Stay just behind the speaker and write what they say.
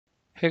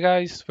Hey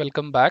guys,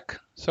 welcome back.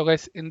 So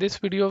guys, in this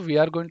video we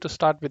are going to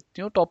start with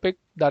new topic,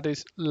 that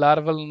is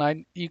Laravel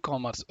 9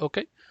 e-commerce.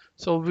 Okay,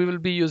 so we will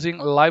be using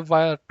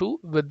Livewire 2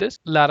 with this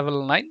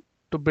Laravel 9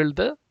 to build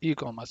the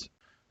e-commerce.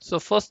 So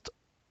first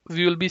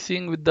we will be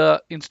seeing with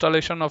the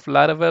installation of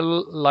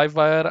Laravel,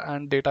 Livewire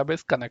and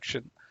database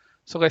connection.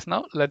 So guys,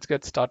 now let's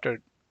get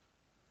started.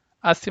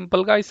 As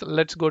simple guys,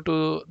 let's go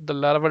to the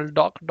Laravel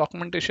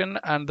documentation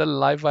and the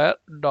Livewire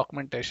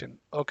documentation.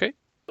 Okay,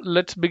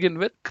 let's begin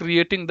with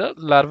creating the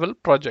Laravel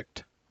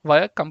project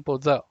via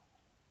Composer.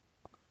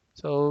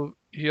 So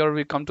here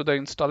we come to the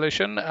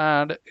installation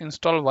and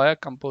install via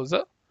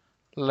Composer.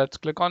 Let's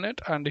click on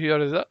it, and here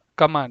is a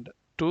command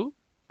to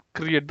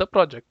create the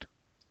project.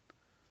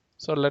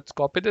 So let's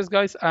copy this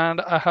guys,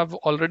 and I have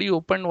already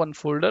opened one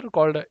folder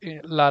called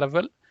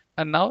Laravel,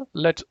 and now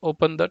let's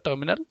open the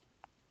terminal.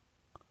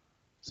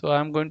 So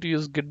I'm going to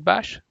use git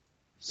bash.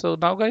 So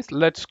now guys,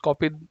 let's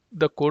copy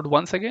the code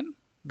once again,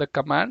 the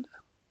command.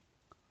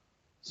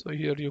 So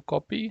here you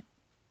copy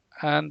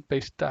and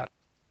paste that.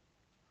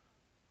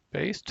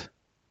 Paste.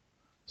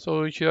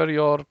 So here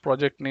your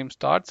project name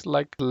starts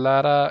like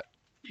Lara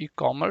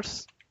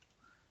Ecommerce.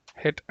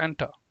 Hit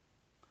enter.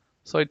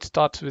 So it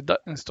starts with the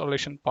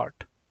installation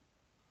part.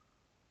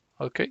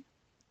 Okay.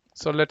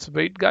 So let's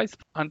wait guys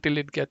until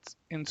it gets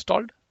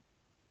installed.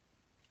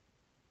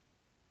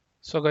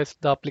 So guys,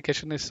 the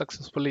application is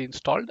successfully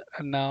installed,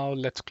 and now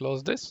let's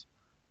close this.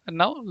 And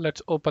now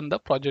let's open the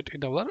project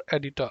in our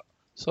editor.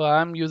 So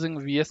I'm using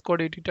VS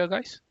Code editor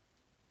guys.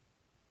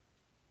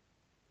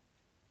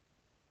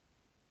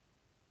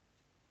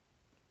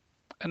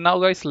 And now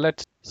guys,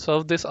 let's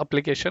serve this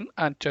application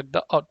and check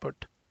the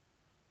output.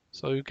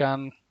 So you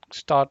can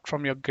start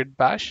from your git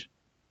bash.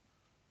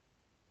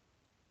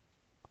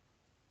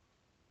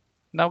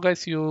 Now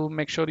guys, you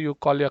make sure you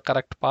call your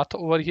correct path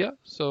over here.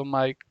 So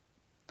my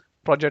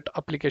project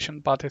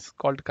application path is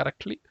called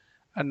correctly.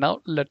 And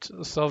now let's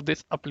serve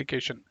this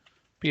application.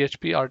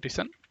 PHP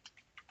artisan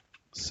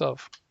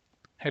serve.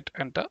 Hit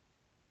enter.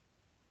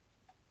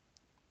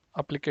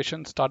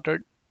 Application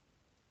started.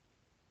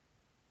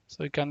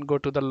 So you can go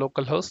to the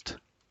localhost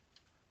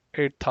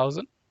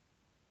 8000.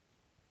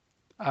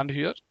 And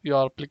here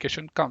your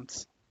application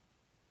comes.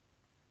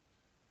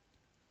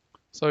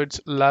 So it's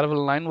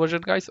Laravel 9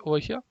 version guys over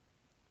here.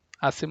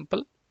 As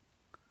simple.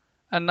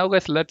 And now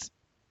guys, let's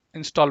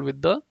install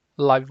with the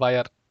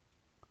Livewire.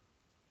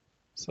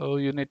 So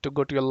you need to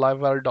go to your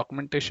Livewire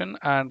documentation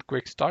and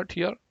quick start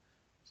here.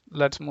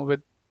 Let's move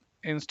it,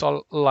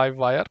 install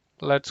Livewire.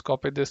 Let's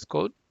copy this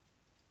code.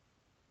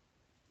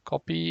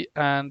 Copy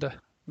and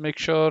make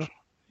sure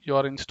you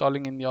are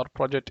installing in your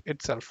project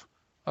itself.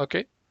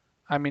 Okay,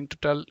 I mean to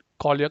tell,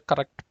 call your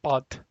correct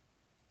path.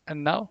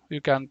 And now you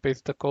can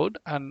paste the code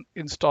and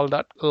install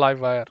that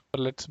Livewire.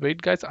 Let's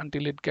wait guys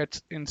until it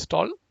gets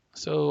installed.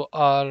 So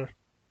our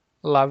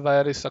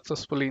Livewire is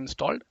successfully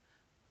installed.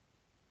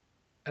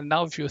 And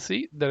now if you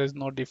see, there is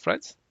no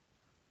difference.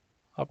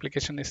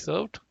 Application is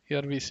served.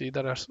 Here we see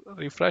the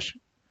refresh.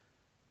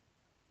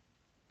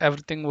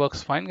 Everything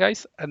works fine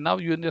guys. And now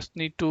you just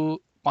need to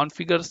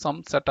configure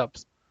some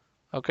setups.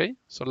 Okay,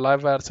 so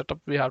Livewire setup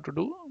we have to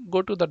do.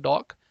 Go to the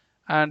doc,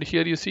 and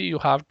here you see you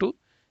have to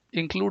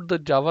include the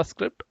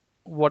JavaScript,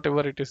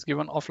 whatever it is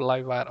given of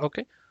Livewire.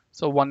 Okay,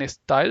 so one is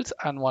styles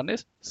and one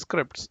is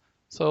scripts.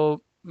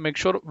 So make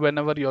sure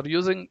whenever you're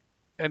using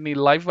any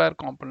Livewire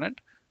component,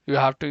 you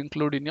have to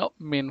include in your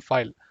main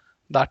file.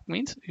 That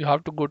means you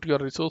have to go to your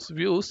resource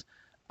views,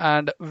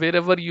 and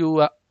wherever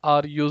you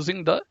are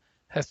using the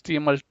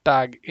HTML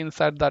tag,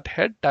 inside that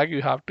head tag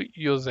you have to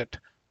use it.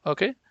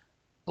 Okay,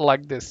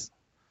 like this.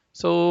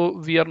 So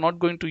we are not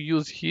going to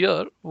use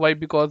here. Why?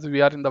 Because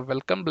we are in the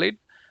welcome blade,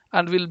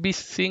 and we'll be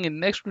seeing in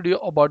next video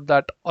about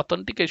that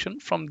authentication.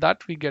 From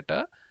that we get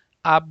a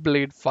app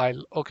blade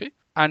file. Okay,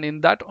 and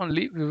in that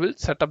only we will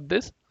set up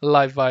this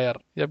Livewire.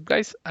 Yep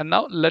guys, and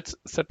now let's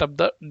set up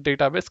the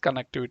database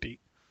connectivity.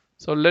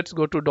 So let's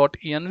go to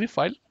 .env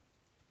file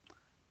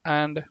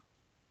and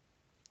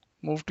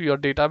move to your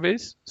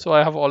database. So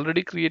I have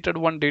already created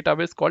one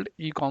database called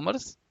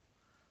Ecommerce.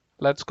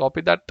 Let's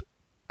copy that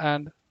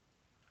and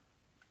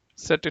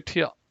set it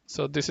here.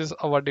 So this is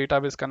our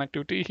database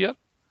connectivity here.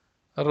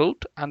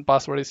 Root and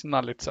password is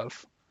null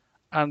itself.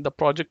 And the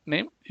project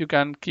name you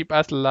can keep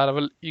as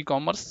Laravel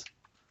e-commerce.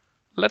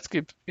 Let's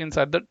keep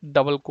inside the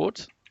double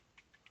quotes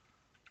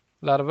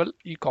Laravel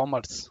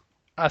e-commerce,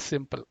 as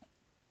simple.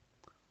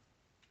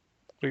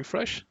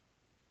 Refresh.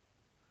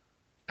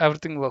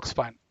 Everything works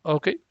fine.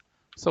 Okay.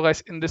 So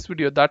guys, in this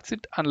video that's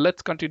it, and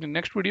let's continue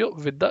next video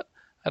with the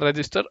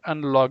register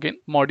and login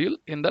module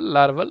in the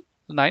Laravel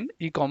 9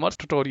 e-commerce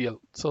tutorial.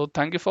 So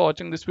thank you for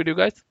watching this video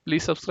guys.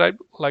 Please subscribe,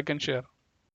 like and share.